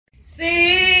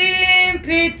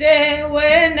simpite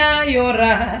wena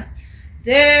yora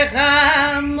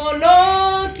deja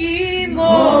moloki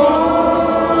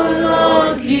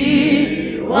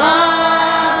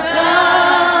waka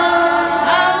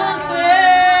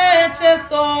aunse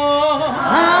so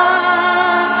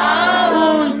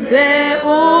aunse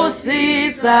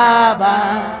usisaba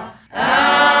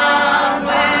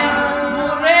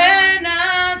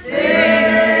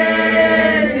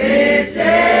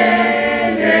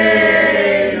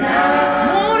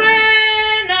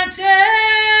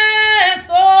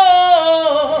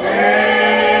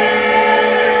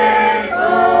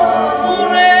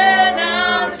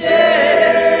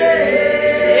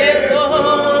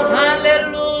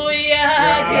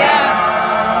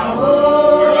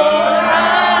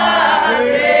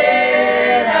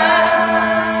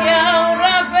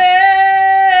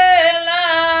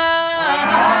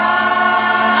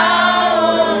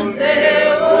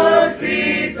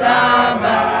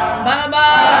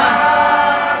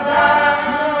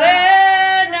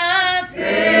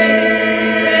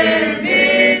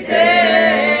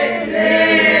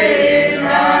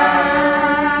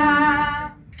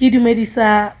Ke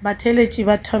dumedisa batheletši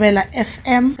ba Thobela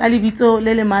FM ka lebitso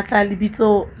le le matla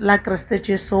lebitso la Kriste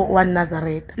Jesu wa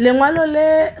Nazareth. Lengwalo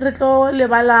le re tlo le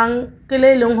balang ke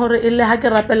le leng hore e le ha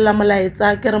ke rapella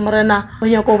molaetsa ke re morena o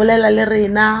nyako bolela le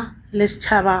rena le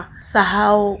setšhaba sa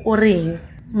hao o reng.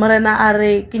 Morena a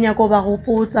re ke nyako ba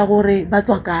gopotsa gore ba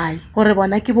tswa kae gore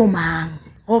bona ke bo mang.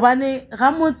 Gobane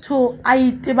ga motho a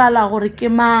itebala gore ke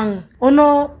mang o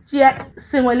no tšea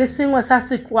sengwe le sengwe sa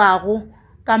se kwago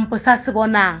kampo sa se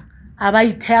bonang a ba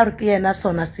ithea gore ke yena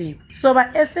sona seo. So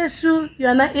ba Efesu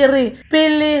yona e re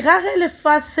pele ga ge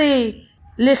lefase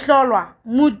le hlolwa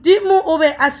Modimo o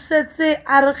be a setse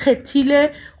a re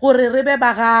kgethile gore re be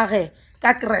ba gage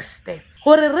ka Kriste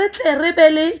gore re tle re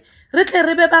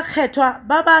be ba kgethwa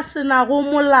ba ba senago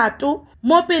molato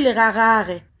mo pele ga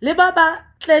gage le ba ba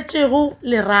tletšego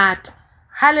lerato.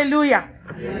 Hallelujah.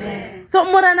 Amen. So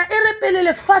morana e re pele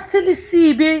lefase le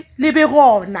sibe le be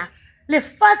gona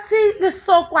lefatshe le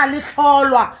sokwa le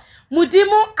hlolwa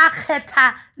Modimo a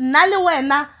kgetha nna le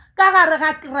wena ka gare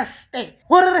ga Kriste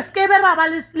gore re skebe ra ba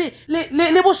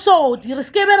le bosodi re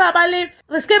skebe ra ba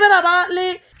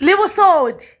le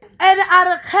bosodi ene a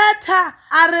re kgetha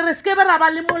a re skebe ra ba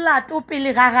le molato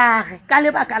pele ga gage ka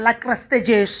lebaka la Kriste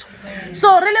Jesu.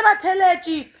 So re le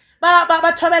batheletši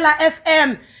ba Thobela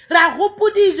FM ra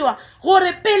gopodijwa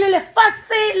gore pele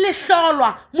lefase le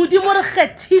hlolwa Modimo re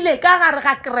kgethile ka gare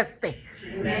ga Kriste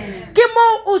ke mo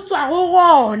o tswa go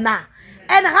gona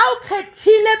and ha o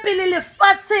kgethile pele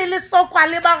lefatshe le sokwa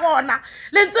le ba gona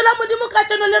lentswe la Modimo ka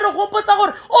tseno le re gopotsa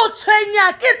gore o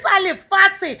tshwenya ke tsa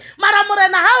lefatshe mara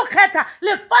morena ha o kgetha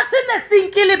lefatshe ne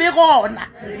senke le be gona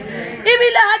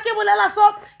ebile ha ke bolela so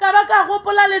ka ba ka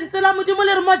gopola lentswe la Modimo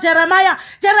le re mo Jeremia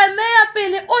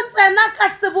pele o tsena ka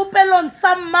sebopelong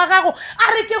sa mmagago a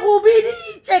re ke go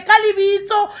biditše ka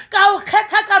lebitso ka o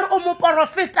kgetha ka re o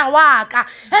moprofeta wa ka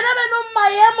ene beno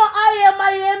maemo a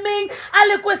maemeng a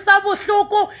le kwesa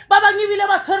bohloko ba bang ebile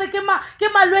ba tshwere ke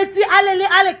malwetsi a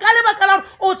le ka lebaka la gore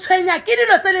o tshwenya ke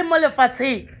dilo tse leng mo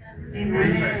lefatsheng.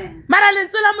 Amen. Mara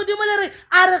lentswe la Modimo le re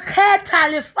a re kgetha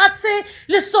lefatshe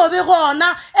le sobe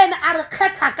gona ene a re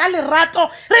kgetha ka lerato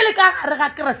re le ka gare ga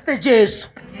Kriste Jesu.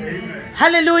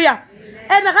 Hallelujah.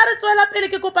 ene ga re tswela pele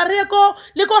ke kopa re ko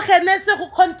le ko Genese go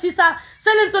kontisa se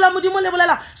lentswe la Modimo le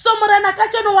bolela so morena ka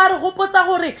tseno wa re gopotsa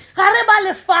gore ga re ba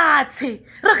lefatshe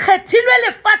re kgethilwe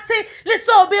lefatshe le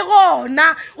sobe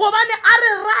gona gobane a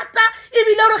re rata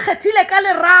ebile re kgethile ka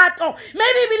lerato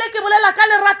maybe ebile ke bolela ka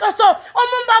lerato so o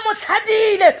mong ba mo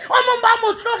tlhadile o mong ba mo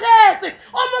tlogetse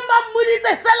o mong ba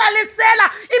mmoditse sela le sela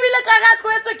ebile ka ga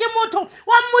tlhoetswe ke motho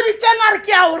wa mmoditseng a re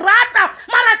ke a o rata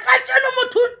mara ka tseno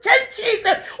motho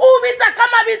tšhentšhitse o bitsa ka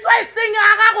mabitso a seng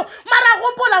a gago mara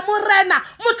gopola morena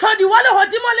motlhodi wa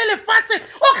lehodimo le lefatshe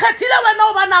o kgethile wena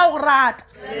o bana o rata.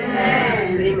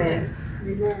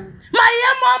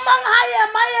 Maemo a mang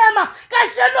maema ka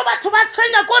sheno batho ba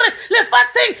tshwenya gore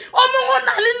lefatsheng o mongwe o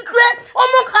na le ntwe o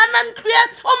mongwe ga na ntwe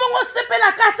o mongwe o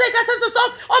sepela ka se so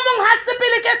o mongwe ha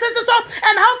sepele ke se so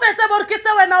and how fetse bore ke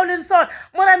se wena o leng sona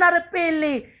morena re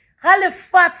pele ga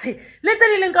lefatshe le tse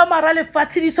di leng ka mara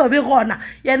lefatshe di sobe gona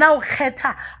yena o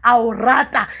kgetha a o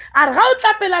rata a re ga o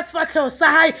tlapela sefatlhego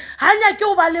sa hae hanya ke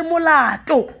o ba le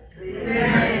molato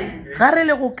ga re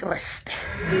le go Kriste.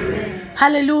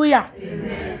 Hallelujah.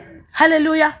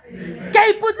 Hallelujah. Ke a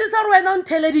ipotsisa gore wena o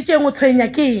ntheleditšeng o tshwenya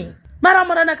ke eng mara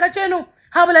morena ka tseno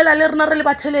ga bolela le rena re le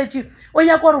batheletši o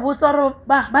nyaka gore botsa gore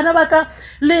bana ba ka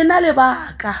lena le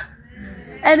baka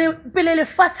ene pele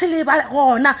lefatshe le ba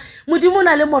gona modimo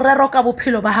na le morero ka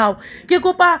bophelo ba hao ke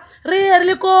kopa re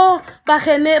le ko ba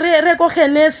re ko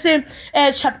Genesis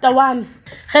chapter 1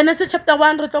 Genesis chapter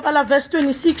 1 re tlo bala verse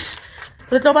 26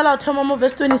 re tlo bala thoma mo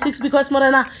verse 26 because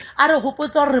morena a re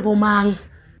hopotsa re bomang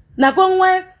nako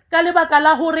nngwe ka lebaka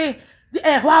la hore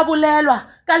ho a bolelwa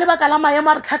ka lebaka la maemo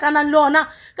a re tlhakanang le ona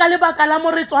ka lebaka la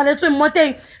mo re tswaletsweng mo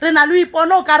teng re na le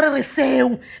ipono ka re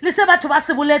seo le se batho ba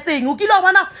se boletseng o kile wa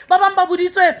bona ba bang ba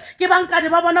boditswe ke bankane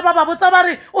ba bona ba ba botsa ba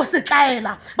re o se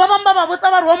tlaela ba bang ba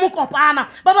botsa ba re o mo kopana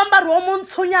ba bang ba re o mo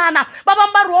ntshonyana ba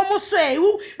bang ba re o mo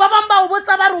sweu ba bang ba o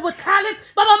botsa ba re o botlhale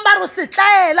ba bang ba re o se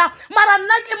tlaela mara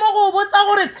nna ke mo go botsa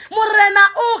gore morena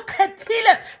o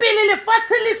kgethile pele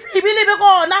lefatshe le sebile be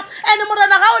gona ene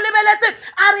morena ga o lebeletse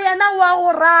a re yena wa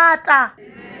go rata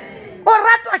o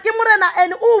ratwa ke morena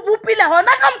ene o bopile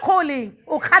hona ka mkholeng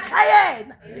o khatla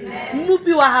yena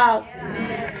mmupi wa hao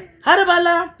ha re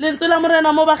bala lentswe la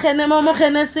morena mo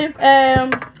Genesis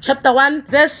chapter 1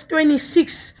 verse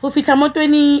 26 go fitla mo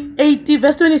 28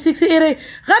 verse 26 e re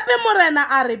gape morena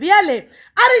a re bjale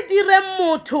a re dire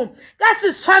motho ka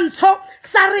setshwantsho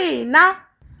sa rena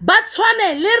ba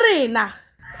tshwane le rena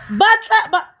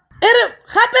ere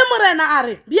gape morena a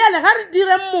re bjale ga re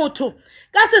dire motho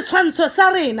ka setshwantsho sa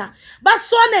rena ba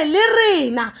swane le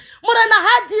rena morena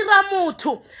ha dira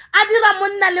motho a dira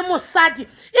monna le mosadi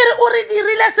ere o re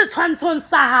dirile setshwantshong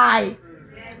sa hae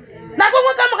nako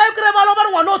ngwe ka moga kre ba lo ba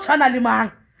re ngwana o tshwana le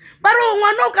mang ba re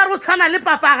ngwana o ka re o tshwana le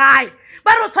papa gae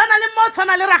ba re o tshwana le mo o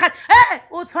tshwana le ragane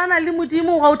o tshwana le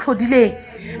modimo ga o tlhodileng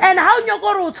and ha o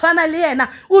nyako re o tshwana le yena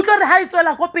o tlo re ha e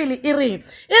tswela ko pele e reng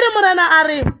e re morena a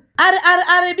re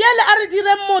bjale a re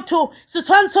dire motho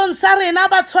setshwantshong sa rena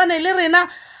ba tshwane le rena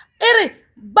e re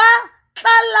ba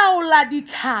tla laola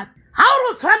ditlhapi ha o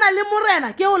re tshwana le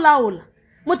morena ke o laola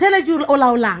motheletši o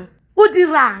laolang o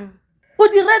dirang o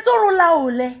diretse o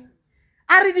laole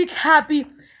a re ditlhapi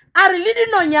a re le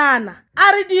dinonyana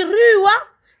a re diruiwa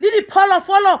le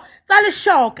dipholofolo tsa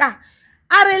lešoka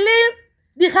a re le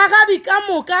digagabi ka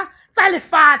moka tsa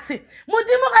lefatshe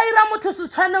modimo ga ira motho se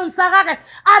tshwaneng sa gage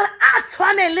a re a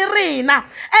tshwane le rena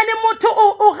ene motho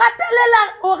o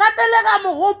gatelega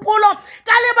mogopolo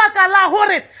ka lebaka la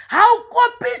hore ga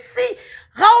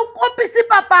o kopise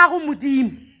papa go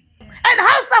modimo and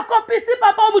ha o sa kopise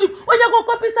papa go modimo o nyaka go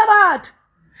kopisa batho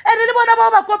ene le bona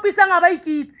ba kopisang ga ba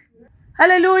ikitse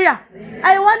hallelujah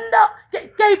I wonder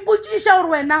ke ipotšiša gore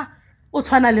wena o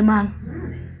tshwana le mang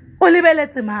o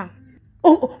lebeletse mang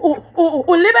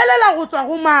o lebelela go tswa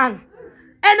go mang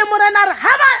ene morena re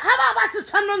ha ba se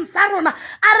tshwanong sa rona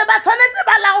a re ba tshwanetse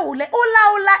ba laole o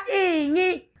laola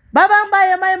eng ba bang ba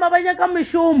ema ba nyaka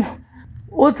mešomo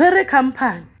o tshwere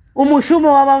company o mošomo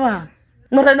wa ba bang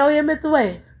morena o emetse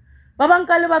wena ba bang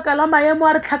ka lebaka la maemo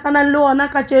a re tlhakanang le ona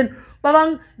ka tseno ba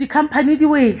bang di-company di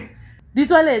wele di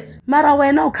tswaletse mara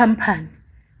wena o company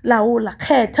laola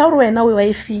kgetha gore wena o wa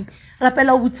efeng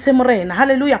rapela o botsise morena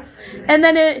hallelujah and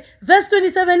then verse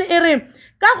 27 e re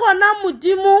ka gona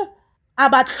modimo a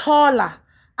ba tlhola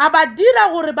a ba dira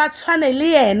gore ba tshwane le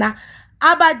yena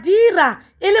a ba dira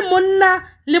e le monna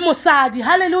le mosadi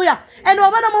hallelujah and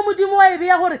wa bona mo modimo wa ebe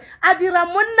ya gore a dira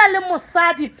monna le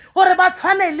mosadi gore ba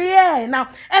tshwane le yena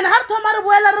and ha re thoma re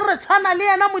boela re tshwana le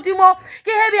yena modimo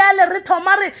ke he bjale re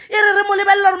thoma re e re mo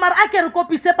lebella re mara a ke re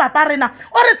kopise papa rena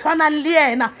o re tshwanang le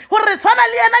yena gore re tshwana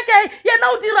le yena ke yena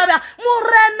o dira bjang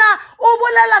morena o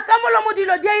bolela ka molomo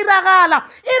dilo di a iragala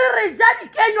e re ja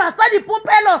dikenywa tsa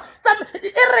dipopelo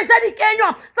e re ja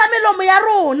dikenywa tsa melomo ya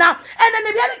rona and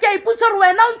ne bjale ke a iputsa gore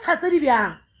wena o ntshatse di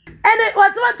bjang ene wa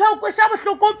tseba ntho o kwesha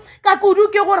bohloko ka kudu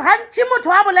ke gore hantši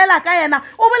motho a bolela ka yena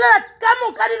o bolela ka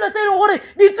moka dilo tse leng gore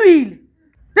di tswile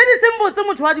tse di seng botse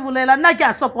motho wa di bolela nna ke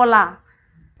a sokolang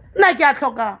nna ke a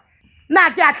tlhoka nna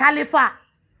ke a tlhalefa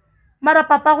mara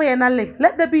papa go yena le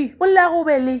let the be o le go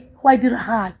bele go a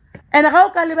diragala ene ga o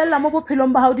ka lebella mo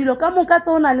bophelong ba hao dilo ka moka tse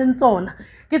o na leng tsona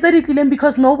ke tse di tlileng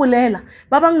because no bolela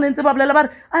ba bang nentse ba bolela ba re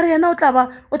a re yena o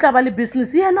tla ba le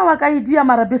business yena wa ka idea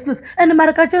mara business and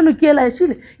mara ka tseno ke ela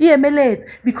eshile e emeletse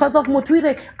because of motho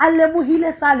ire a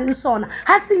lemohile sa leng sona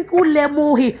ha se o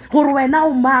lemohe gore wena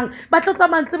o mang ba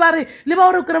tlotsa mantse ba re le ba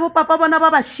gore kre bo papa bona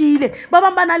ba ba shile ba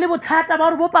bang ba na le bothata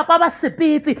ba gore bo papa ba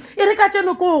sepetse e re ka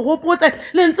tseno ko go gopotse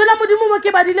lentswe la modimo mo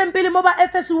ke ba dileng pele mo ba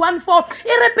Efeso 1:4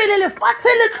 e re pele le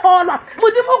fatshe le tlholwa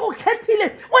modimo go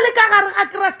khethile o le ka gare ga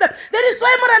Kriste there is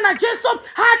why morena Jesu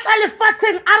ha tla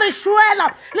lefatsheng a re shwela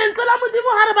lentswe la modimo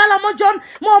ha re bala mo John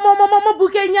mo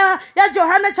bukeng ya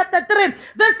Jeanet chapter 3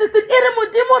 verse 16 e re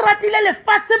modimo ratile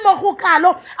lefatshe mo go kalo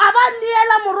a ba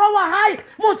neela moro wa hae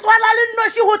motswala le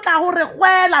nnoši go tla go re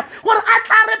gwela gore a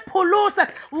tla re pholose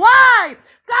why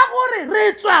ka gore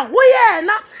re tswa go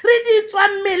yena re di tswa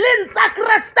mmeleng tsa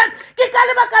Kriste ke ka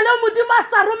lebaka leo Modimo a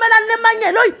sa romelang le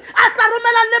manyeloi a sa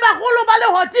romelang le bagolo ba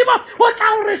lehodimo o tla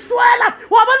o re swela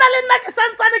wa bona le nna ke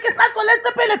santsane ke sa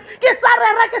tsweletse pele ke sa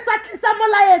rera ke sa tlisa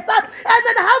molaetsa and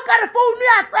then how ka re phone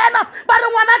ya tsena ba re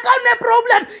ngwana ka o ne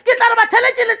problem ke tla re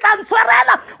batheletše le tla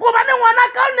ntshwarela gobane ngwana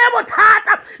ka o ne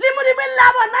bothata le Modimo la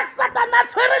bona Satana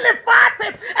tshwere lefatshe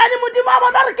and Modimo a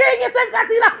bona re ke eng e seng ka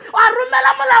dira a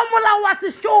romela molao wa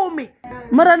sešomi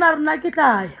morena rena ke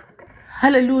tla ya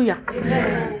hallelujah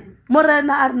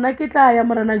morena a rena ke tla ya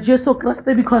morena Jesu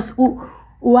Kriste because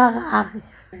o a gage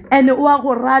and o a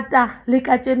go rata le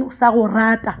ka tšeno sa go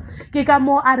rata ke ka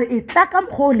mo a re e tla ka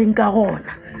mokgwa o leng ka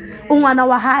gona o ngwana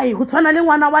wa hae go tshwana le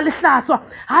ngwana wa lehlaswa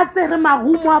ha tsere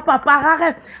magumo a papa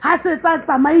gage ha se tsa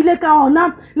tsamaile ka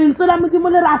ona lentswe la Modimo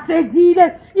le ra fedile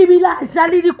ebile a ja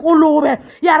le dikolobe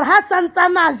ya re ha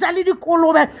santsana a ja le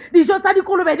dikolobe dijo tsa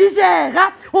dikolobe di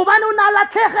jega gobane o ne a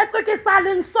latlhegetswe ke sa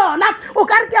leng sona o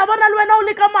ka re ke a bona le wena o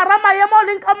le ka mara maemo o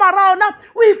leng ka mara ona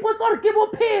o ipotsa gore ke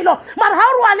bophelo mara ha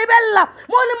o re wa lebelela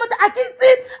mo le motho a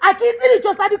ke itse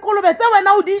dijo tsa dikolobe tse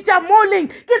wena o di ja mo leng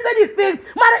ke tse di feng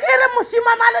mara e re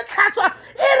moshimana le tlhatswa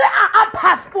e re a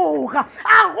phafoga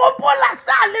a gopola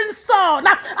sa leng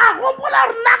sona a gopola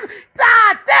gore nna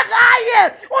tate gae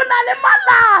o na le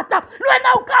malata le wena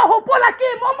o ka gopola ke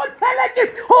mo motheletše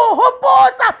go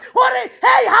gopotsa gore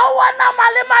hei ha o wa nama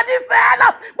le madi fela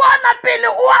bona pele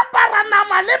o apara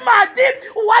nama le madi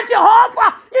wa Jehova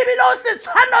ebile o se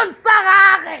tshwanong sa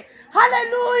gage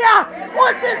hallelujah o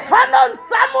se tshwanong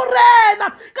sa morena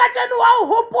ka tšeno wa o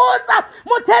gopotsa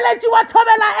motheletši wa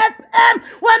Thobela FM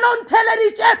wena o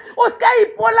ntheleditše o ska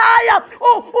ipolaya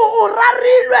o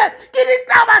rarilwe ke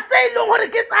ditaba tse e leng gore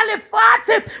ke tsa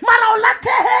lefatshe mara o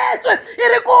latlhegetswe e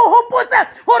re ko o gopotse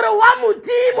gore wa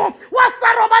Modimo wa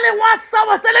sa robaleng wa sa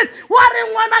botseleng wa re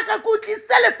ngwana ka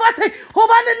kutlise lefatshe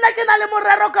gobane nna ke na le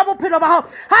morero ka bophelo ba gago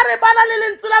ha re bala le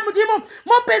lentswe la Modimo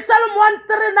mo Psalm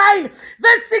 139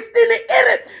 verse 16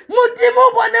 ere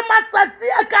Modimo bone matsatsi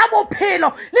a ka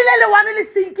bophelo le le wane le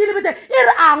sinkile bete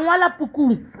ere a ngwala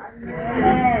pukung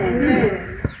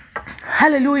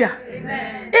hallelujah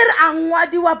ere a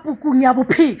ngwadiwa pukung ya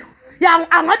bophelo ya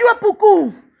a ngwadiwa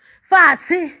pukung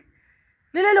fase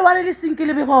le wane le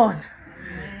sinkile be gona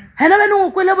hena bene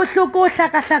o kwele bohloko o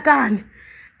hlakahlakane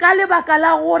ka lebaka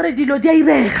la gore dilo di a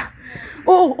irega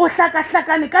o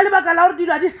hlakahlakane ka lebaka la gore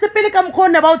dilo di sepele ka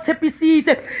mokgone ba o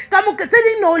tshepisitse ka mo tse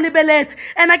di no lebeletse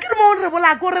ena ke re mo re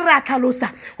bola go re ra tlhalosa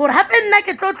gore hape nna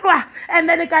ke tlotlwa and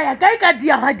then ka ya ka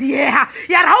dia ga diega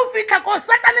ya ra o fitla ko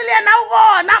Satane le yena o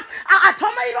gona a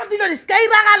thoma ilo dilo di ska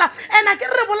iragala ena ke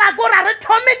re bola go ra re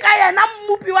thome ka yena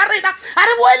mmupi wa rena a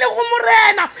re boele go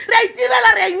morena re a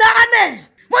itirela re a inaganela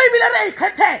mo ebile re a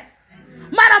ikgethela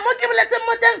mara mo ke boletse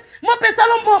moteng mo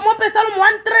Psalm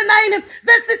 139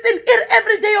 verse 16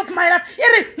 every day of my life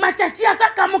matšatši a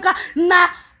ka moka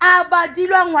na a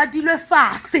badilwa ngwadilwe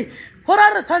fase gore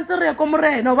re tshwantse re ko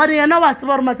morena obane yena wa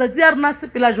tseba gore matsatsi a rena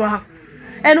sepela jwang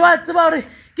and wa tseba gore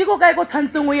ke go kae go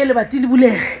tshwantseng o ye lebati le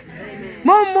bulege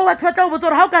mo batho ba tla o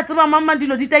botsa gore ha o ka tseba mamang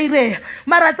dilo di tairega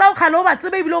mara tsa o kgale o ba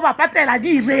tsebe ebile o ba patela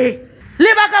di ireng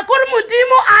lebaka kore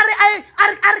Modimo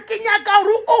a re ke nyaka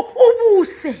gore o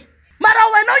buse mara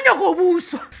wena o nyako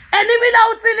buswa and ebile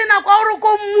o tsele nako a gore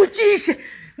ko mmotšiše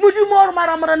Modimo gore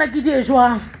mara morena ke die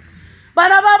jwang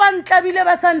bana ba ba ntlabile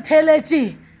ba sa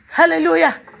ntheletše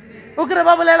hallelujah o kere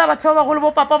ba bolela batho ba bagolo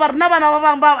bo papa ba rena bana ba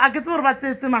bangwe ba a ke tsebe gore ba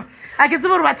tsetse mang a ke tsebe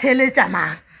gore ba theletša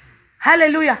mang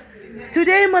hallelujah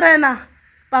today morena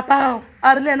papa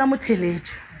a re le ena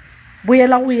motheletše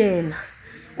boela go yena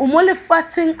o mo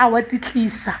lefatsheng a wa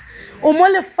titlisa o mo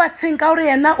lefatsheng ka gore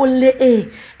yena o le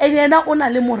ene yena o na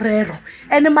le morero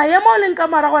ene maemo o leng ka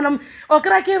mora gona o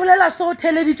kry ke bolela so o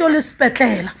theleditše o le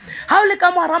sepetlela ha o le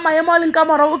ka mora maemo o leng ka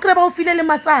mora o kry ba o file le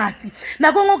matsatsi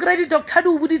nako ngwe o kry di-doctor di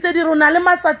o boditse di re o na le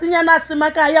matsatsinyana a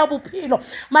semaka ya bophelo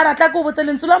mara tla ko botse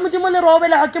lentswe la Modimo le re o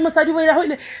belega ke mosadi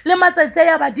boile le matsatsi a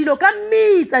ya badilo ka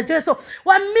mmitsa Jesu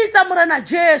wa mmitsa morena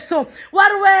Jesu wa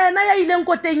re wena ya ileng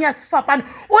ko teng ya sefapano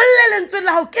o le lentswe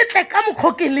la gago ke tle ka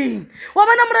mokgokeleng wa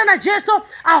bona morena Jesu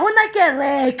a gona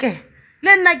kereke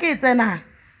le nna ke tsenang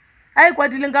a e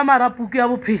kwadileng ka marapuku ya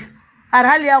bophelo a re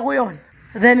ha le ya go yona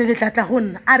then le tlatla go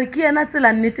nna a re ke yena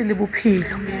tsela nnete le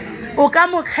bophelo o ka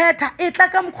mo kgetha e tla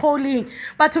ka mokgoleng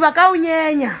batho ba ka o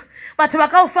nyenya batho ba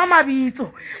ka o fa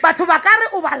mabitso batho ba ka re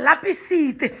o ba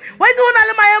lapisitse wa itse o na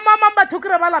le maemo a mang batho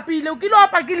kere ba lapile o kile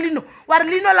opa ke lino wa re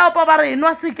lino la opa ba re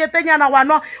enwa seketenyana wa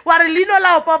nwa wa re lino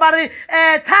la opa ba re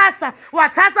tshasa wa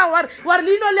tshasa wa re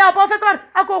lino le opa o fetsa ba re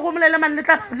a ko go molele man le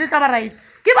tla ba right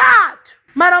ke batho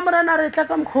mara morena re tla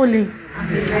ka mokgoleng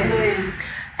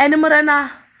ene morena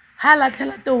ha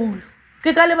latlhela toulo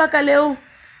ke ka lebaka leo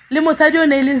le mosadi o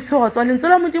ne e leng segotswa lentswe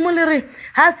la modimo le re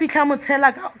ha fitlha motshela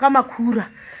ka makhura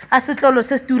a setlolo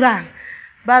se se turang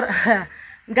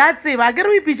nka tseba ke re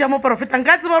o ipitša mo profeta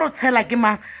nka tseba gore o tshela ke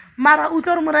mang mara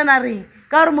utlwa gore morena reng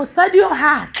ka gore mosadi yo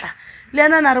hatla le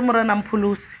ena na re morena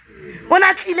mpholosi o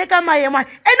na tlile ka maemo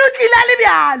ene o tlile a le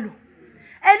bjalo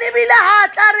ene ebile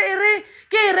hatla re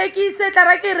ke e rekise tla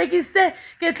ra ke e rekisitse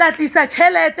ke tla tlisa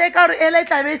tšhelete ka gore ele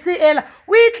tlabe se ela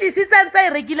o e tlisitse ntse e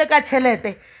rekile ka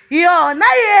tšhelete yona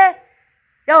ye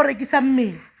ya o rekisa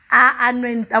mmele a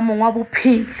nwenta mongwe wa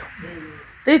bophelo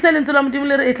teiso lentswe la modimo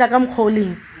le re e tla ka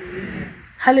mokgoleng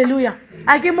halleluja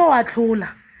a ke mo wa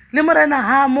tlhola le morena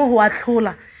ha mo wa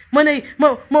tlhola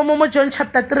mo John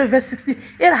chapter 3 verse 16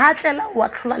 e re ha tlela wa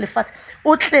tlhola lefatshe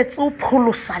o tletse o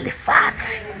pholosa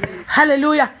lefatshe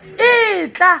halleluja e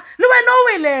tla le wena o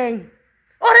weleng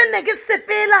o re ne ke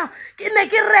sepela ke ne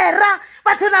ke rera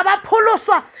batho na ba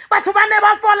pholoswa batho ba ne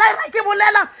ba fola ra ke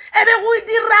bolela ebe go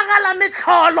diragala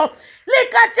metlholo le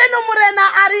ka tseno morena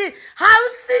a re ha o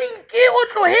senke o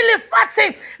tlohe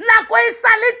lefatsheng nako e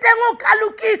sa le teng o ka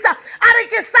lokisa a re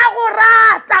ke sa go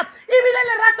rata ebile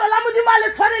lerato la modimo le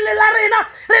tshwane le la rena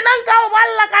nka o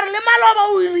balla ka re le maloba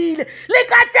o irile le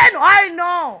ka tseno I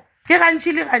know ke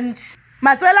gantši le gantši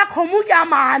matswela kgomo ke a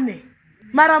mane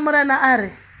mara morena a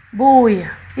re boya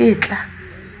e tla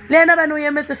le ena ba no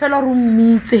emetse fela gore o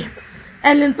mmitse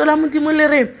and lentswe la modimo le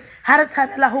re ha re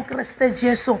tshabela go Kriste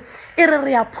Jesu e re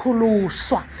re ya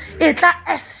pholoswa e tla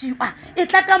esua e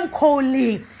tla ka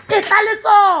mkholeng e tla le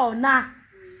tsona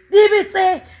di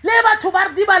bitse le batho ba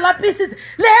di ba lapisitse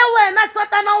le he wena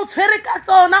satana o tshwere ka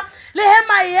tsona le he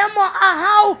maemo a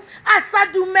hao a sa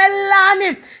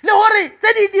dumellane le gore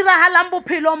tse di diragalang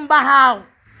bophelong ba hao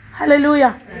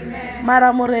halleluja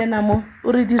mara morena mo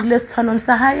o re dirile tshwanong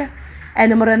sa hae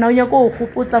and morena o nyako go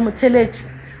gopotsa motheletši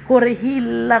gore he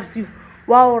loves you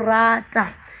wa o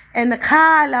rata and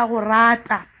khala go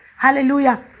rata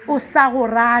halleluja o sa go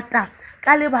rata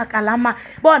ka lebaka la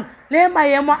bona le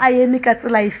maemo a eme ka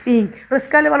tsela efeng re se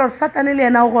ka lebala gore satane le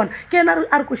yena o gona ke ena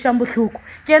a re košang botlhoko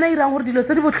ke ena irang gore dilo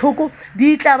tse di botlhoko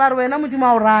di tla ba re wena modimo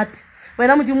a o rate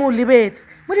wena modimo o lebetse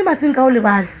modimo a seng ka o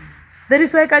lebale that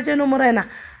is why ka tseno morena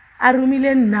a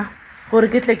romile nna gore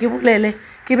ke tle ke bolele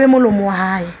ke be molomo wa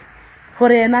hae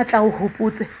gore yena a tla o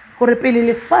hopotse gore pele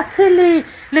lefatshe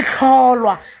le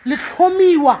tlholwa le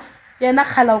tlhomiwa yena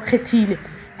kgala o kgethile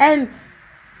and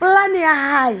plan ya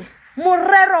hae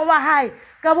morero wa hae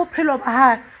ka bophelo ba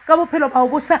hae ka bophelo ba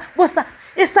bosa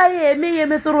e sa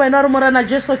emetse gore wena re morena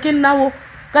Jesu ke nna o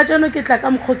ka tseno ke tla ka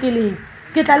mokgokeleng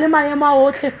ke tla le maemo a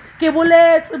otlhe ke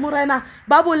boletse morena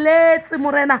ba boletse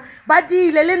morena ba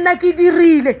dile le nna ke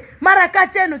dirile mara ka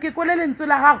tseno ke kole lentswe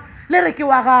la gago le re ke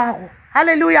wa gago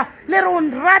halleluja le re o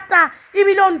nrata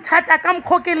ebile o nthata ka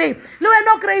mokgokeleng le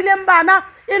wena o kry-ileng bana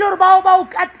e le gore bao ba o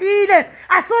katile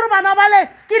a se gore bana bale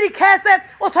ke dikhese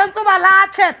o tshwanetse ba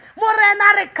latlhe morena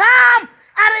re come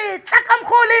a re tla ka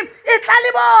mokgoleng e tla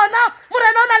le bona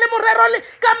morena o na le morero le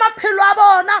ka maphelo a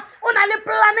bona o na le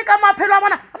plane ka maphelo a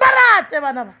bona ba rate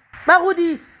bana ba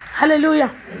godise halleluja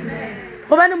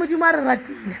gobane modimo a re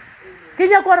ratile ke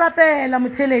nyako rapela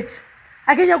motheletši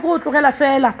a ke nyako o tlogela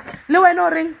fela le wena o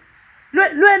reng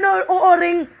le wena o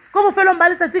reng ko bofelong ba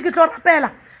letsatsi ke tlo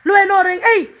rapela le wena o reng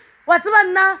ei wa tseba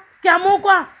nna ke a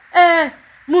mokwa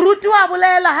moruti wa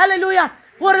bolela halleluja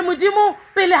gore modimo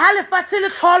pele ha lefatshe le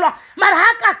tlholwa mara ha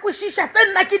ka kwešiša tse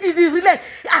nna ke di dirile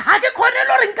ha ke kgone le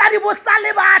gore nka di botsa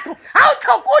le batho ha o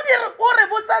tlhoko o re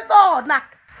botsa tsona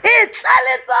e tla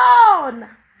le tsona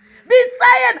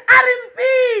bitsayen a re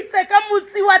mpitse ka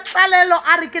motsi wa tlalelo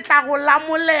a re ke tla go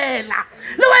lamolela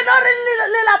le wena o re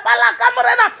lelapa la ka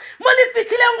morena mo le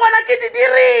fitlhileng gona ke di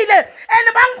dirile and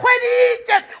ba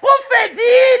nkgweditše go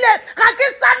fedile ga ke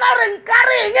sana gore nka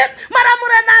reng mara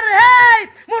morena re hei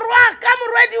morwaka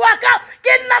morwedi wa ka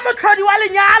ke nna motlhodi wa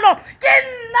lenyalo ke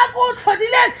nna ko o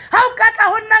tlhodileng ga o ka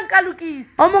tla go nna nka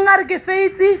lokisa o mongwe a re ke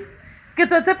feitse ke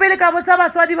tswetse pele ka botsa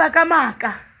batswadi ba ka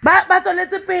maaka ba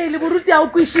tsweletse pele boruti a o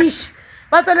kwešiše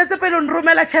ba tsweletse pele o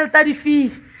nromela tšhelete a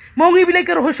difee mongwe ebile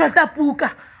ke re go shota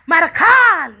puka mara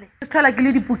kgale ke se tlhola ke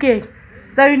le dipukeng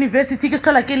tsa university ke se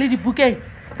tlhola ke le dipukeng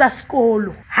tsa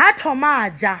sekolo ha thoma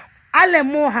ja a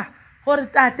lemoga gore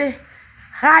tate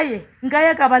gae nka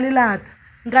ya ka ba lelata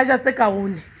nka ja tse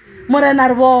kaone morena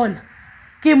re bona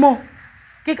ke mo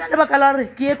ke ka lebaka la gore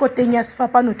ke ye koteng ya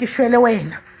sefapano ke shwele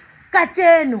wena ka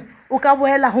tseno o ka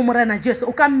boela go morena Jesu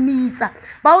o ka mmitsa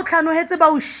ba o tlhanogetse ba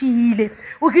o šiile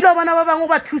o kile wa bona ba bangwe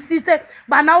ba thusitse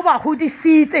bana o ba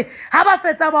godisitse ha ba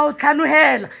fetsa ba o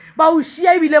tlhanogela ba o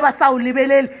šia ebile ba sa o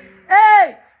lebelele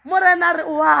morena re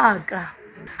o aka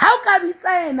ha o ka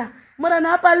bitsa ena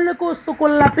morena a palelwe ke o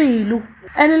sokolla pelo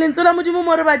ene lentswe la modimo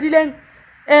mo re badileng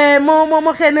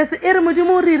mo Genesis e re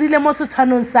modimo o re irile mo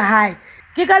setshwanong sa hae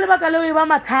ke ka lebaka leo e ba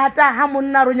mathata ha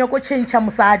monna ro nyako change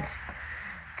mosadi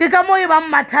ke ka mo e ba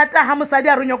mathata ha mosadi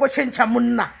a ro nyako change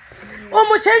monna o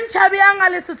mo change bjang a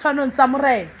le setshwanong sa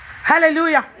morena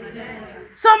hallelujah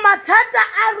so mathata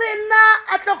a rena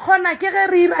a tlo khona ke ge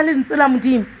re ira lentswe la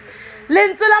modimo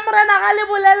lentswe la morena ga le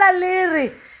bolela le re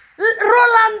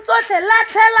rolang tsohle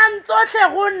latlhelang tsohle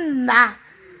go nna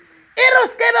e re o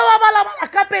skebe wa balabala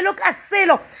ka pelo ka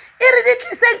selo e re di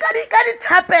tliseng ka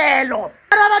dithapelo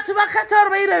ra batho ba kgetha gore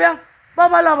ba ire bjang ba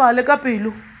balabale ka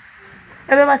pelo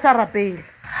e be ba sa rapele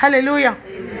hallelujah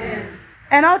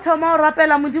and ha o thoma o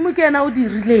rapela modimo ke ena o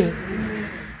dirileng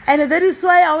and that is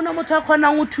why a ona motho a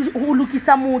kgonang go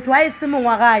lokisa motho ha e se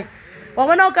mongwa gae wa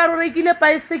bona o ka re rekile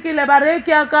bicycle ba re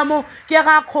ke ka mo ke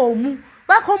ga khomu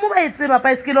ba khomu ba etse ba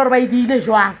bicycle gore ba idile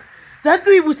jwang tsa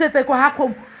tsu ibusetse ko ha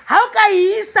khomu ha o ka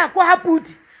isa ko ha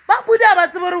pudi ba pudi a ba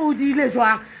tsebe re o diile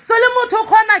jwang so le motho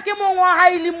khona ke mongwa ha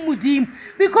ile modimo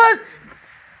because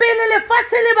pele le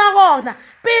fatshe le ba gona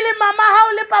pele mama ha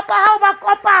o le papa ha o ba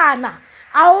kopana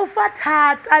a o fa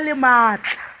thata le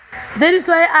matla that is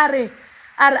why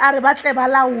are batle ba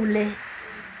laule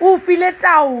o file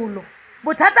taulo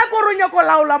bothata ko ro nyako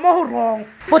laula mo ho rong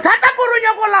bothata ko ro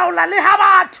nyako laula le ha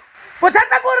batho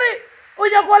bothata ko re o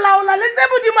nyako laula le tse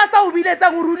bodimo sa o biletsa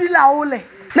go rudi laule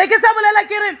ne ke sa bolela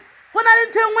ke re go na le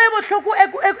ntwe ngwe botlhoko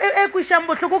e kwishang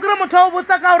botlhoko ke re motho o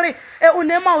botsa ka gore o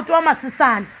ne maoto a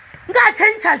masesane nka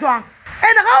change jwang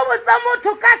ene ga o botsa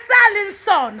motho ka sa leng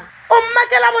sona o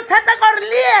mmakela bothata ka gore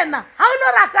le yena ha o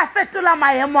no ra ka fetola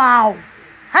maemo ao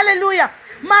hallelujah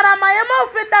mara maemo o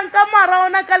fetang ka mara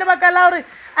ona ka lebaka la gore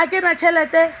a ke na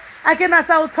tšhelete a ke na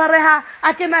sa o tshwareha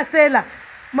a ke na sela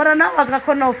morena wa ka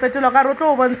khona o fetola ka re o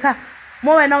tlo o bontsha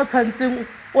mo wena o tshwantseng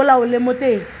o laole mo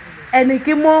teng ene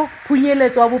ke mo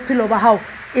phunyeletso wa bophelo ba hao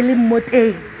e le mo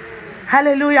teng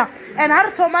hallelujah and ha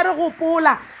re thoma re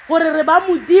gopola gore re ba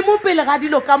modimo pele ga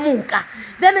dilo ka moka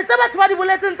then tse batho ba di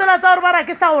boletseng tsela tsa gore ba ra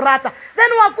ke sa o rata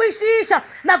then wa kwishisha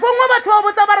nako ngwe batho ba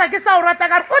botsa ba ra ke sa o rata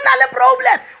ka re o na le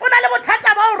problem o na le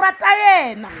bothata ba o rata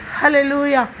yena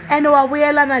hallelujah and wa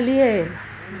boelana le yena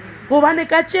gobane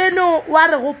ka tseno wa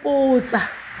re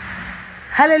gopotsa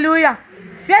hallelujah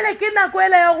bjale ke nako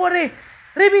ele ya gore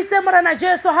re bitse morena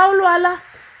Jesu ha o lwala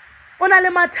o na le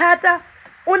mathata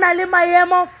o na le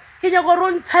maemo ke nyako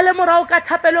ro ntshale morao ka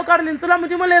thapelo ka re lentswe la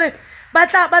modimo le re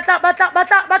batla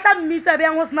mmitsa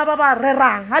bjang go sena ba ba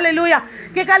rerang hallelujah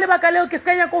ke ka lebaka leo ke se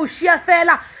ka nyako o shia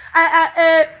fela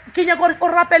ke nyako o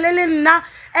rapele le nna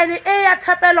and ya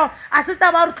thapelo a se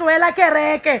taba re tloela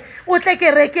kereke o tle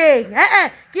kerekeng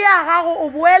ke ya gago o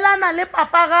boelana le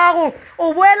papa gago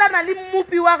o boelana le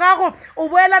mmupi wa gago o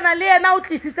boelana le yena o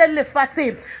tlisitseng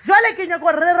lefaseng jwale ke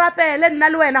nyako re rapele nna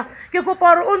le wena ke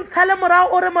kopa gore o ntshale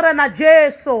morao o re morena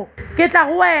Jesu ke tla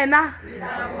go wena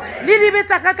le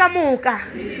dibetsa ka moka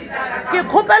ke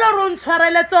kgopela gore o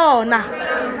ntshwarele tsona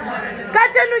ka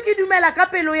tseno ke dumela ka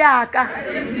pelo yaka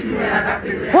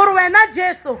gore wena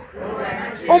Jesu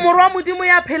o morwa modimo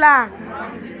ya phelang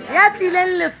ya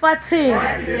tlileng lefatsheng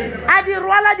a di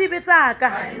rwala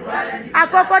dibetsaka a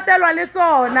kokotelwa le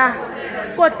tsona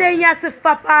koteng ya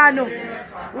sefapano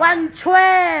wa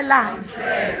ntshwela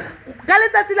ka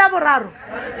letsatsi la boraro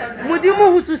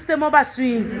modimo ho tsuse mo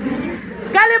baswing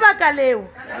ka lebaka leo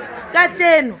ka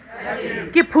tseno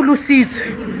ke phulusitswe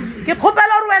ke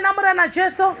kgopela gore wena morena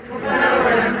Jesu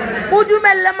o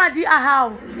dumelle madi a hao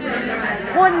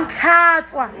go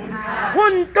ntlhatswa go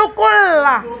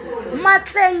ntokolla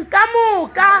matleng ka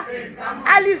moka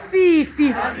a lefifi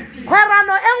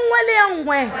kgwerano e nngwe le e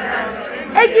nngwe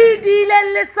e ke dileng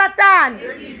le Satane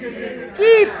ke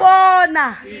ipona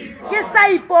ke sa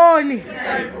ipone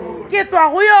ke tswa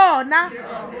go yona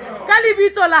ka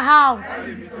lebitso la hao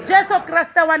Jesu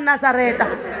Kriste wa Nazareta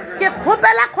ke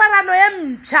kgopela kgwerano e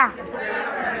mpšha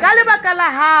ka lebaka la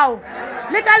hao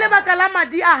le ka lebaka la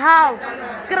madi a hao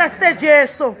Kriste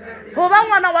Jesu go ba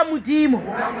ngwana wa modimo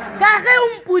ka ge o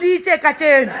mpuditše ka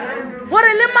tseno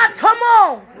gore le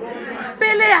mathomong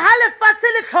pele ha lefatshe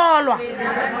le tlholwa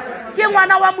ke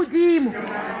ngwana wa modimo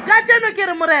ka tseno ke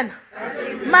re morena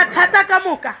mathata ka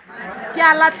moka ke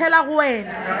a latlhela go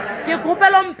wena ke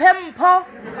kgopela mphe mpho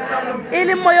e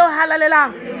le moyo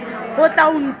halalelang go tla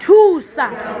o nthusa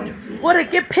gore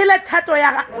ke phele thato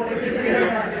ya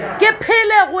ke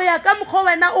phele go ya ka mokgwa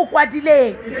wena o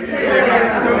kwadileng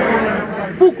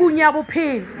bukung ya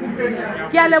bophelo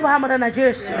ke a leboga morena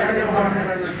Jesu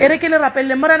e re ke le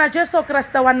rapelle morena Jesu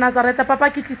Kriste wa Nazareta papa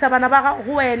ke tlisa bana ba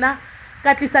go wena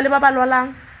ka tlisa le ba ba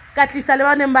lwalang ka tlisa le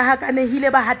ba neng ba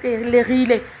hakanehile ba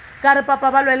hatelegile ka re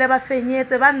papa Baloi le ba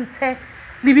fenyetse ba ntshe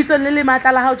lebitsong le le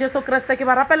maatla la hao Jesu Kriste ke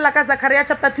ba rapella ka Zakaria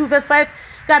chapter 2 verse 5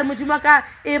 ka re Modimo ka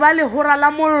e ba le hora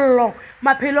la mollo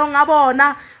maphelong a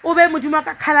bona o be Modimo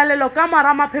ka khalalelo ka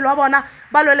mara maphelo a bona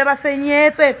Baloi le ba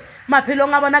fenyetse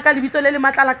maphelong a bona ka lebitso le le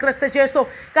maatla la Kriste Jesu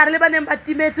ka re le baneng ba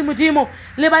timetse Modimo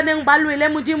le baneng ba lwele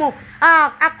Modimo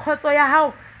a khotso ya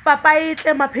hao papa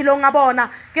itle maphelong a bona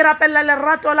ke rapella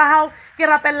lerato la hao ke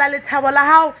rapella lethabo la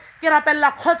hao ke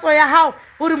rapella khotso ya hao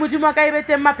hore Modimo ka e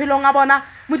teng maphelong a bona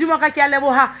Modimo ka ke a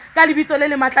leboha ka lebitso le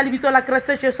le maatla lebitso la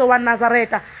Kriste Jesu wa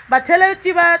Nazareta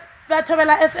batheletši ba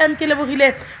thobela FM ke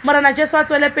lebogile morena Jesu a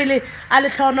tswele pele a le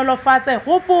tlhonolofatse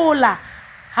gopola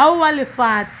ha o wa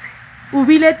lefatshe o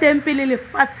bile teng pele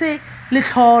lefatshe le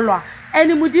tlholwa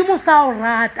ene Modimo sa o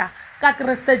rata ka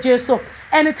Kriste Jesu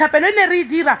ene thapelo ne re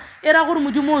dira e ra gore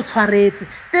Modimo o tshwaretse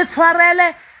te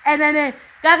tshwarele enene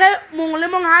ka ge mongwe le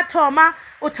mongwe ha thoma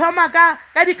o thoma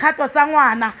ka dikgato tsa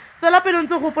ngwana tswela pele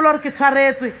ntse gopola gore ke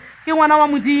tshwaretswe ke ngwana wa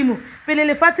Modimo pele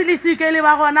lefatshe le sike le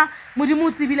ba gona Modimo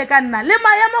o tsebile ka nna le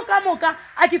maemo ka moka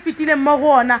a ke fetile mo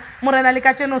go ona morena le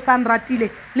ka tseno sa nratile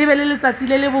le be le letsatsi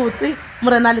le le botse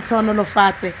morena le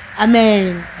tlhonolofatse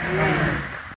amen.